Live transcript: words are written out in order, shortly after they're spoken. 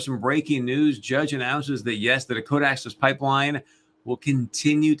Some breaking news. Judge announces that, yes, the Dakota Access Pipeline will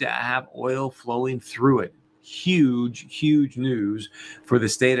continue to have oil flowing through it. Huge news for the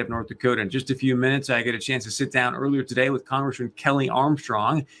state of North Dakota. In just a few minutes, I get a chance to sit down earlier today with Congressman Kelly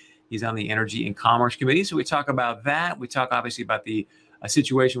Armstrong. He's on the Energy and Commerce Committee. So we talk about that. We talk obviously about the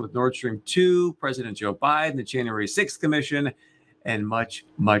situation with Nord Stream 2, President Joe Biden, the January 6th Commission, and much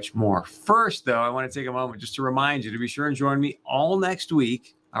more. First, though, I want to take a moment just to remind you to be sure and join me all next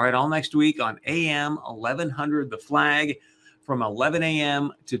week. All right, all next week on AM 1100 The Flag from 11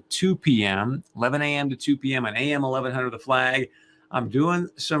 a.m. to 2 p.m. 11 a.m. to 2 p.m. on AM 1100 The Flag. I'm doing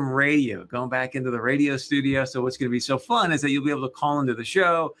some radio, going back into the radio studio. So what's going to be so fun is that you'll be able to call into the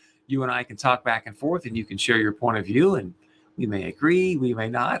show. You and I can talk back and forth, and you can share your point of view. And we may agree, we may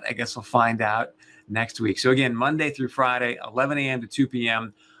not. I guess we'll find out next week. So again, Monday through Friday, 11 a.m. to 2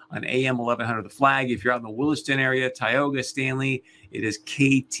 p.m. on AM 1100 The Flag. If you're out in the Williston area, Tioga, Stanley, it is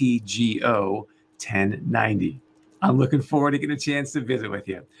KTGO 1090. I'm looking forward to getting a chance to visit with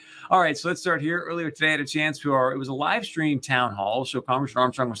you. All right, so let's start here. Earlier today, I had a chance to it was a live stream town hall. So Congressman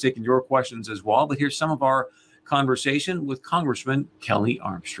Armstrong was taking your questions as well. But here's some of our conversation with Congressman Kelly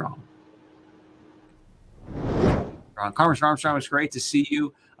Armstrong. Congressman Armstrong, it's great to see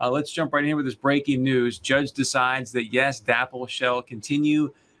you. Let's jump right in here with this breaking news. Judge decides that, yes, DAPL shall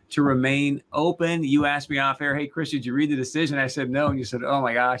continue to remain open. You asked me off air, hey, Chris, did you read the decision? I said no. And you said, oh,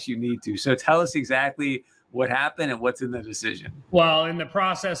 my gosh, you need to. So tell us exactly what happened and what's in the decision. Well, in the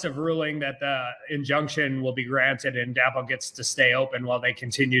process of ruling that the injunction will be granted and DAPL gets to stay open while they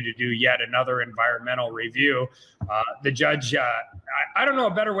continue to do yet another environmental review, the judge, I don't know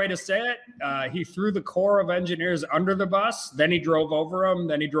a better way to say it. He threw the Corps of Engineers under the bus. Then he drove over them.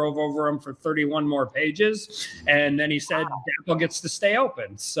 Then he drove over them for 31 more pages. And then he said DAPL gets to stay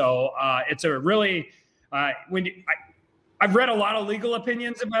open. So it's a really, I've read a lot of legal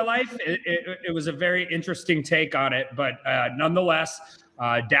opinions in my life. It was a very interesting take on it, but nonetheless,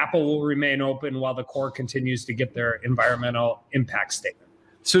 DAPL will remain open while the Corps continues to get their environmental impact statement.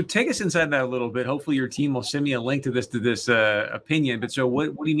 So take us inside that a little bit. Hopefully your team will send me a link to this opinion. But so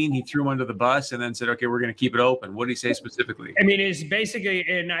what do you mean he threw him under the bus and then said, okay, we're going to keep it open? What did he say specifically? I mean, it's basically,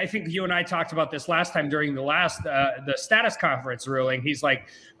 and I think you and I talked about this last time during the status conference ruling. He's like,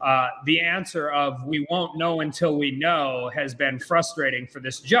 the answer of we won't know until we know has been frustrating for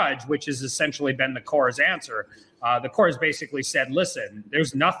this judge, which has essentially been the Corps' answer. The Corps has basically said, listen,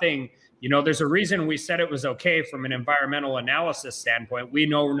 there's nothing. There's a reason we said it was okay from an environmental analysis standpoint. We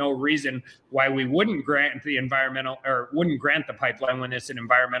know no reason why we wouldn't grant the pipeline when it's an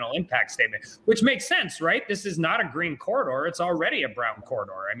environmental impact statement, which makes sense, right? This is not a green corridor. It's already a brown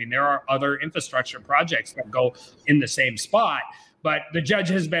corridor. I mean, there are other infrastructure projects that go in the same spot, but the judge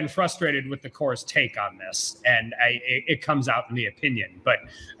has been frustrated with the Corps' take on this, and it comes out in the opinion. But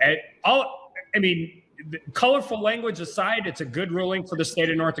colorful language aside, it's a good ruling for the state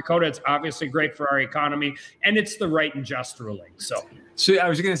of North Dakota. It's obviously great for our economy, and it's the right and just ruling. So I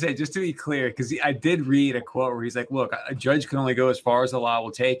was going to say, just to be clear, because I did read a quote where he's like, look, a judge can only go as far as the law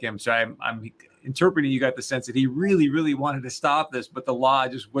will take him. So I'm interpreting you got the sense that he really wanted to stop this, but the law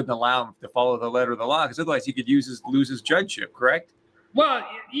just wouldn't allow him to follow the letter of the law, because otherwise he could lose his judgeship, correct? Well,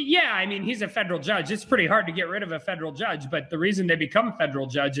 yeah, I mean, he's a federal judge. It's pretty hard to get rid of a federal judge, but the reason they become federal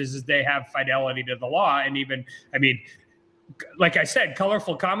judges is they have fidelity to the law. And even, like I said,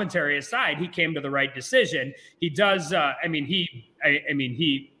 colorful commentary aside, he came to the right decision. He does,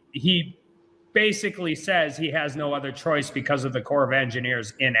 he basically says he has no other choice because of the Corps of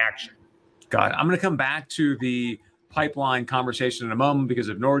Engineers inaction. Got it. I'm going to come back to the pipeline conversation in a moment because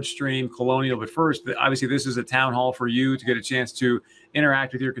of Nord Stream, Colonial. But first, obviously, this is a town hall for you to get a chance to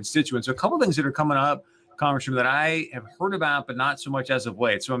interact with your constituents. So a couple of things that are coming up, Congressman, that I have heard about, but not so much as of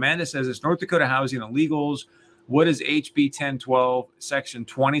late. So Amanda says it's North Dakota Housing Illegals. What is HB 1012, Section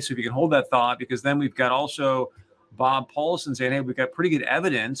 20? So if you can hold that thought, because then we've got also Bob Paulson saying, hey, we've got pretty good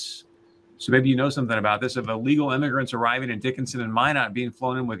evidence. So maybe you know something about this, of illegal immigrants arriving in Dickinson and Minot being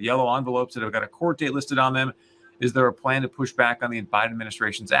flown in with yellow envelopes that have got a court date listed on them. Is there a plan to push back on the Biden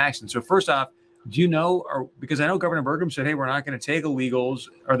administration's action? So first off, do you know, or because I know Governor Burgum said, hey, we're not going to take illegals.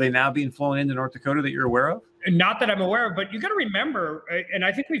 Are they now being flown into North Dakota that you're aware of? Not that I'm aware of, but you got to remember, and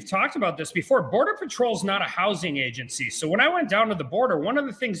I think we've talked about this before, Border Patrol is not a housing agency. So when I went down to the border, one of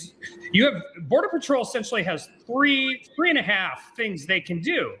the things Border Patrol essentially has three and a half things they can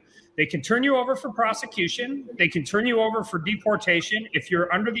do. They can turn you over for prosecution. They can turn you over for deportation. If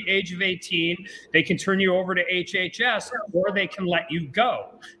you're under the age of 18, they can turn you over to HHS, or they can let you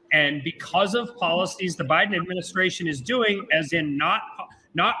go. And because of policies the Biden administration is doing, as in not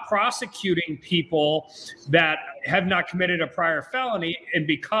prosecuting people that have not committed a prior felony, and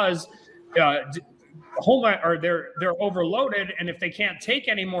because they're overloaded, and if they can't take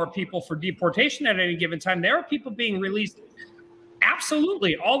any more people for deportation at any given time, there are people being released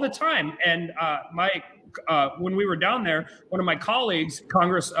absolutely all the time. And when we were down there, one of my colleagues,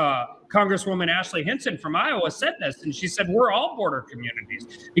 Congresswoman Ashley Hinson from Iowa, said this, and she said, we're all border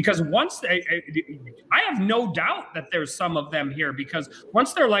communities, because once I have no doubt that there's some of them here, because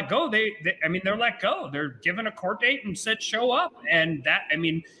once they're let go, they're let go. They're given a court date and said, show up. And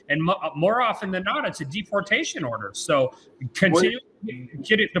more often than not, it's a deportation order. So continue to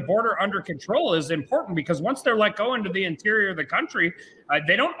get the border under control is important, because once they're let go into the interior of the country,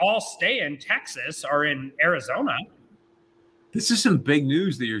 they don't all stay in Texas or in Arizona. This is some big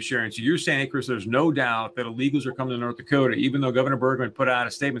news that you're sharing. So you're saying, Chris, there's no doubt that illegals are coming to North Dakota, even though Governor Bergman put out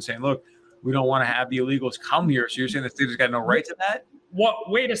a statement saying, look, we don't want to have the illegals come here. So you're saying the state has got no right to that? Well,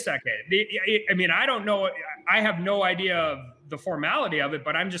 wait a second. I don't know. I have no idea of the formality of it,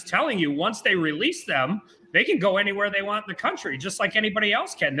 but I'm just telling you, once they release them, they can go anywhere they want in the country, just like anybody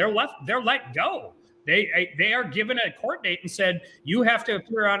else can. They're let go. They are given a court date and said, you have to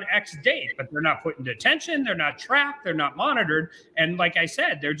appear on X date, but they're not put in detention. They're not tracked. They're not monitored. And like I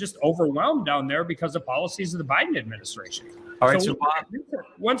said, they're just overwhelmed down there because of policies of the Biden administration. All right. So Bob,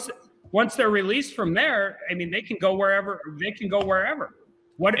 once they're released from there, they can go wherever.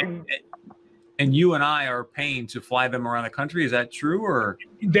 And you and I are paying to fly them around the country. Is that true? Or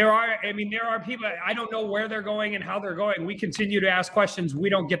there are people, I don't know where they're going and how they're going. We continue to ask questions. We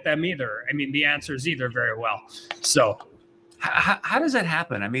don't get them either. The answer is either very well. So how does that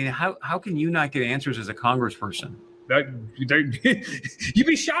happen? How can you not get answers as a congressperson? You'd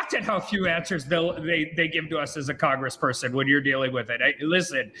be shocked at how few answers they give to us as a congressperson when you're dealing with it.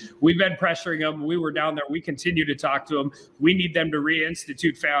 Listen, we've been pressuring them. We were down there. We continue to talk to them. We need them to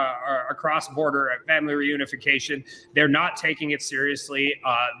reinstitute a cross-border family reunification. They're not taking it seriously.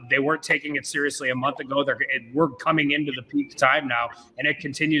 They weren't taking it seriously a month ago. We're coming into the peak time now, and it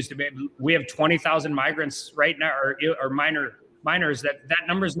continues to be. We have 20,000 migrants right now, or minors. That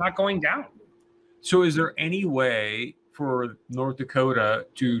number is not going down. So is there any way for North Dakota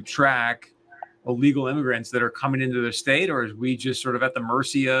to track illegal immigrants that are coming into the state, or is we just sort of at the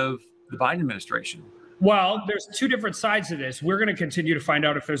mercy of the Biden administration? Well, there's two different sides to this. We're going to continue to find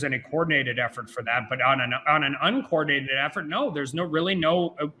out if there's any coordinated effort for that. But on an uncoordinated effort, no, there's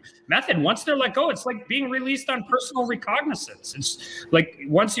no method. Once they're let go, it's like being released on personal recognizance. It's like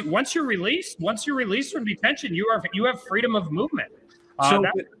once you're released from detention, you have freedom of movement.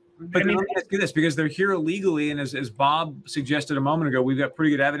 But let me ask you this, because they're here illegally, and as Bob suggested a moment ago, we've got pretty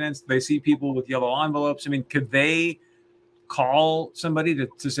good evidence. They see people with yellow envelopes. Could they call somebody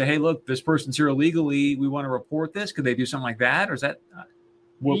to say, hey, look, this person's here illegally, we want to report this? Could they do something like that? Or is that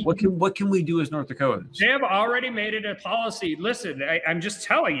what can we do as North Dakotans? They have already made it a policy. Listen, I'm just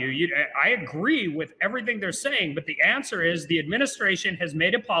telling you, I agree with everything they're saying, but the answer is the administration has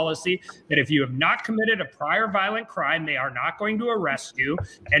made a policy that if you have not committed a prior violent crime, they are not going to arrest you.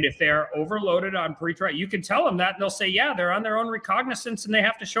 And if they're overloaded on pretrial, you can tell them that, and they'll say, yeah, they're on their own recognizance and they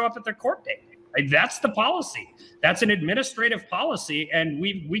have to show up at their court date. That's the policy. That's an administrative policy, and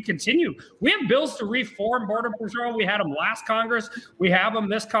we continue. We have bills to reform Border Patrol. We had them last Congress. We have them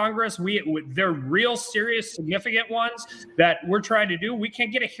this Congress. They're real serious, significant ones that we're trying to do. We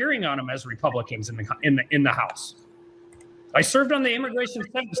can't get a hearing on them as Republicans in the House. I served on the immigration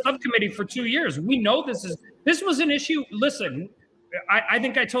subcommittee for 2 years. We know this was an issue. Listen, I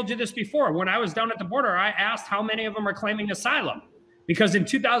think I told you this before. When I was down at the border, I asked how many of them are claiming asylum. Because in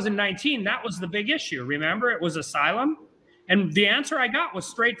 2019, that was the big issue. Remember, it was asylum. And the answer I got was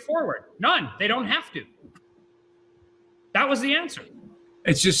straightforward. None. They don't have to. That was the answer.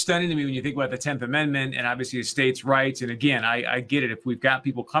 It's just stunning to me when you think about the 10th Amendment and obviously the states' rights. And again, I get it. If we've got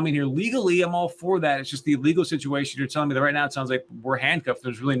people coming here legally, I'm all for that. It's just the illegal situation. You're telling me that right now it sounds like we're handcuffed.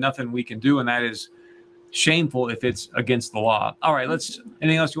 There's really nothing we can do. And that is shameful if it's against the law. All right,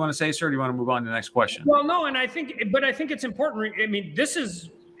 anything else you want to say, sir? Or do you want to move on to the next question? Well, no, I think it's important.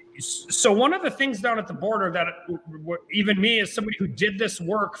 So one of the things down at the border that even me as somebody who did this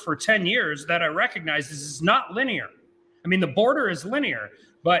work for 10 years that I recognize is not linear. The border is linear,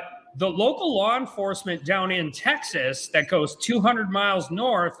 but the local law enforcement down in Texas that goes 200 miles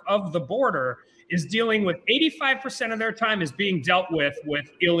north of the border is dealing with 85% of their time is being dealt with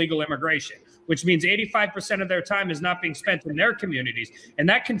illegal immigration, which means 85% of their time is not being spent in their communities. And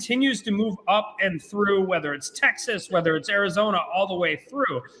that continues to move up and through, whether it's Texas, whether it's Arizona, all the way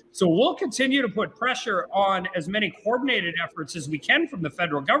through. So we'll continue to put pressure on as many coordinated efforts as we can from the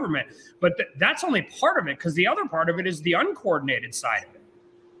federal government. But that's only part of it, because the other part of it is the uncoordinated side of it.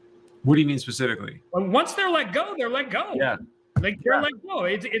 What do you mean specifically? Once they're let go, they're let go. Yeah. Like they're let go.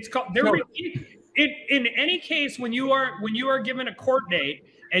 It's called they're in any case when you are given a court date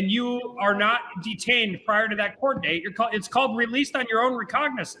and you are not detained prior to that court date, it's called released on your own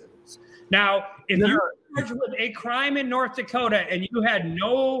recognizance. Now, if you're charged with a crime in North Dakota and you had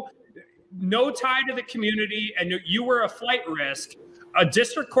no tie to the community and you were a flight risk, a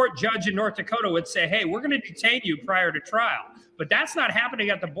district court judge in North Dakota would say, hey, we're going to detain you prior to trial. But that's not happening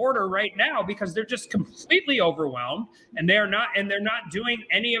at the border right now because they're just completely overwhelmed and they're not doing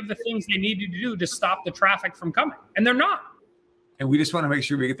any of the things they need to do to stop the traffic from coming. And they're not. And we just want to make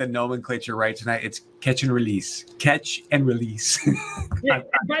sure we get the nomenclature right tonight. It's catch and release. Catch and release. Yeah,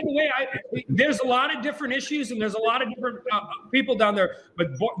 and by the way, there's a lot of different issues and there's a lot of different people down there.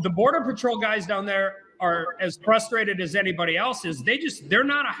 But the Border Patrol guys down there are as frustrated as anybody else is. They're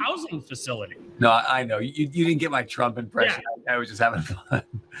not a housing facility. No, I know. You didn't get my Trump impression. Yeah. I was just having fun.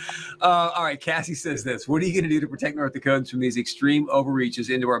 All right. Cassie says this. What are you going to do to protect North Dakotans from these extreme overreaches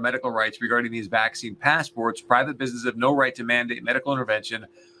into our medical rights regarding these vaccine passports? Private businesses have no right to mandate medical intervention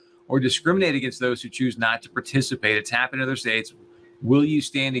or discriminate against those who choose not to participate. It's happened in other states. Will you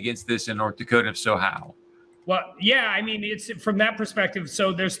stand against this in North Dakota? If so, how? Well, yeah, I mean, it's from that perspective.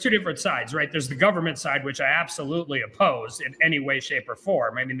 So there's two different sides, right? There's the government side, which I absolutely oppose in any way, shape, or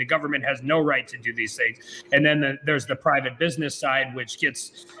form. I mean, the government has no right to do these things. And then there's the private business side, which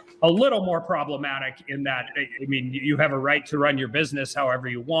gets a little more problematic in that, I mean, you have a right to run your business however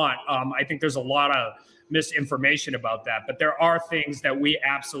you want. I think there's a lot of misinformation about that, but there are things that we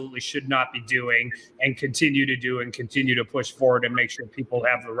absolutely should not be doing and continue to do and continue to push forward and make sure people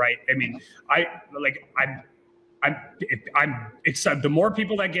have the right. I mean, I'm excited. The more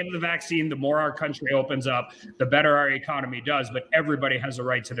people that get the vaccine, the more our country opens up, the better our economy does. But everybody has a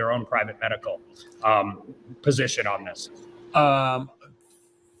right to their own private medical position on this. All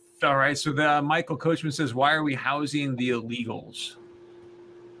right. So the Michael Coachman says, why are we housing the illegals?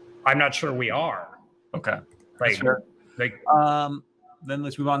 I'm not sure we are. Okay. Then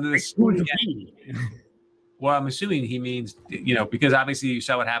let's move on to this. Well, I'm assuming he means, because obviously you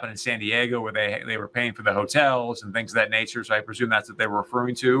saw what happened in San Diego where they were paying for the hotels and things of that nature. So I presume that's what they were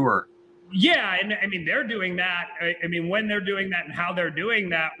referring to, or. Yeah. And I mean, they're doing that. I mean, when they're doing that and how they're doing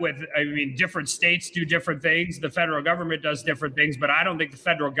that different states do different things. The federal government does different things, but I don't think the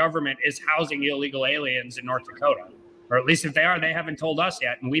federal government is housing illegal aliens in North Dakota, or at least if they are, they haven't told us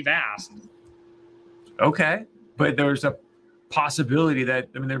yet. And we've asked. Okay. But there's a possibility that,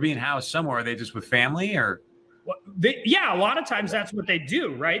 they're being housed somewhere. Are they just with family or? Well, a lot of times that's what they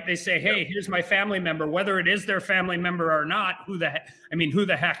do, right? They say, hey, here's my family member, whether it is their family member or not, who the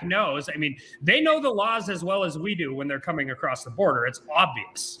heck knows? I mean, they know the laws as well as we do when they're coming across the border. It's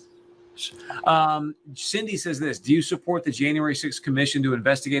obvious. Cindy says this, do you support the January 6th commission to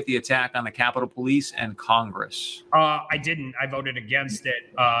investigate the attack on the Capitol Police and Congress? I didn't. I voted against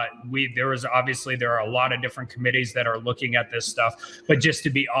it. There are a lot of different committees that are looking at this stuff. But just to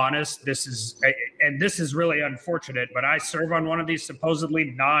be honest, this is really unfortunate, but I serve on one of these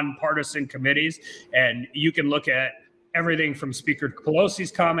supposedly nonpartisan committees, and you can look at everything from Speaker Pelosi's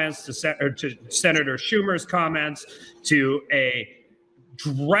comments to Senator Schumer's comments to a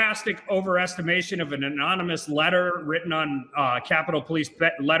drastic overestimation of an anonymous letter written on Capitol Police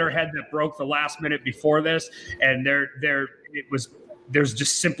letterhead that broke the last minute before this, and there's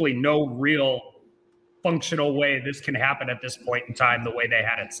just simply no real functional way this can happen at this point in time the way they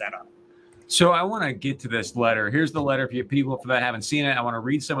had it set up. So I want to get to this letter. Here's the letter. If you people that haven't seen it, I want to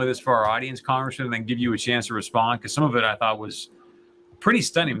read some of this for our audience, Congressman, and then give you a chance to respond, because some of it I thought was pretty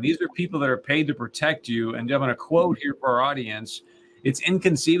stunning. These are people that are paid to protect you, and I'm going to quote here for our audience. It's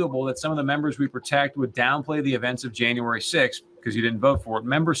inconceivable that some of the members we protect would downplay the events of January 6th because you didn't vote for it.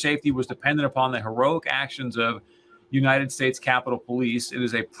 Member safety was dependent upon the heroic actions of United States Capitol Police. It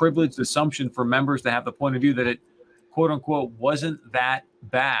is a privileged assumption for members to have the point of view that it, quote unquote, wasn't that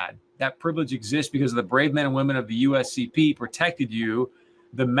bad. That privilege exists because of the brave men and women of the USCP protected you,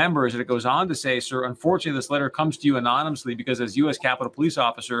 the members. And it goes on to say, sir, unfortunately, this letter comes to you anonymously because as U.S. Capitol Police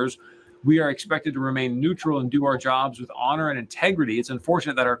officers, we are expected to remain neutral and do our jobs with honor and integrity. It's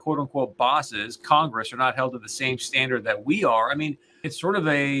unfortunate that our quote unquote bosses, Congress, are not held to the same standard that we are. I mean, it's sort of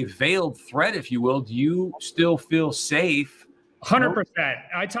a veiled threat, if you will. Do you still feel safe? 100%.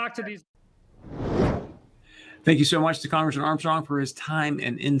 I talked to these. Thank you so much to Congressman Armstrong for his time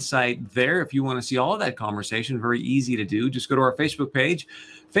and insight there. If you want to see all of that conversation, very easy to do. Just go to our Facebook page,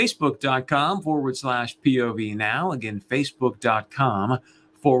 facebook.com/POV now. Again,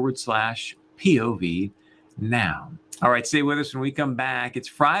 facebook.com/POV now. All right, stay with us when we come back. It's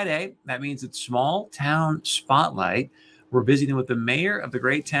Friday. That means it's Small Town Spotlight We're visiting with the mayor of the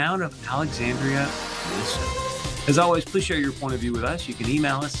great town of Alexandria, Minnesota. As always, please share your point of view with us. You can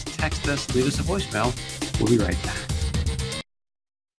email us, text us, leave us a voicemail. We'll be right back.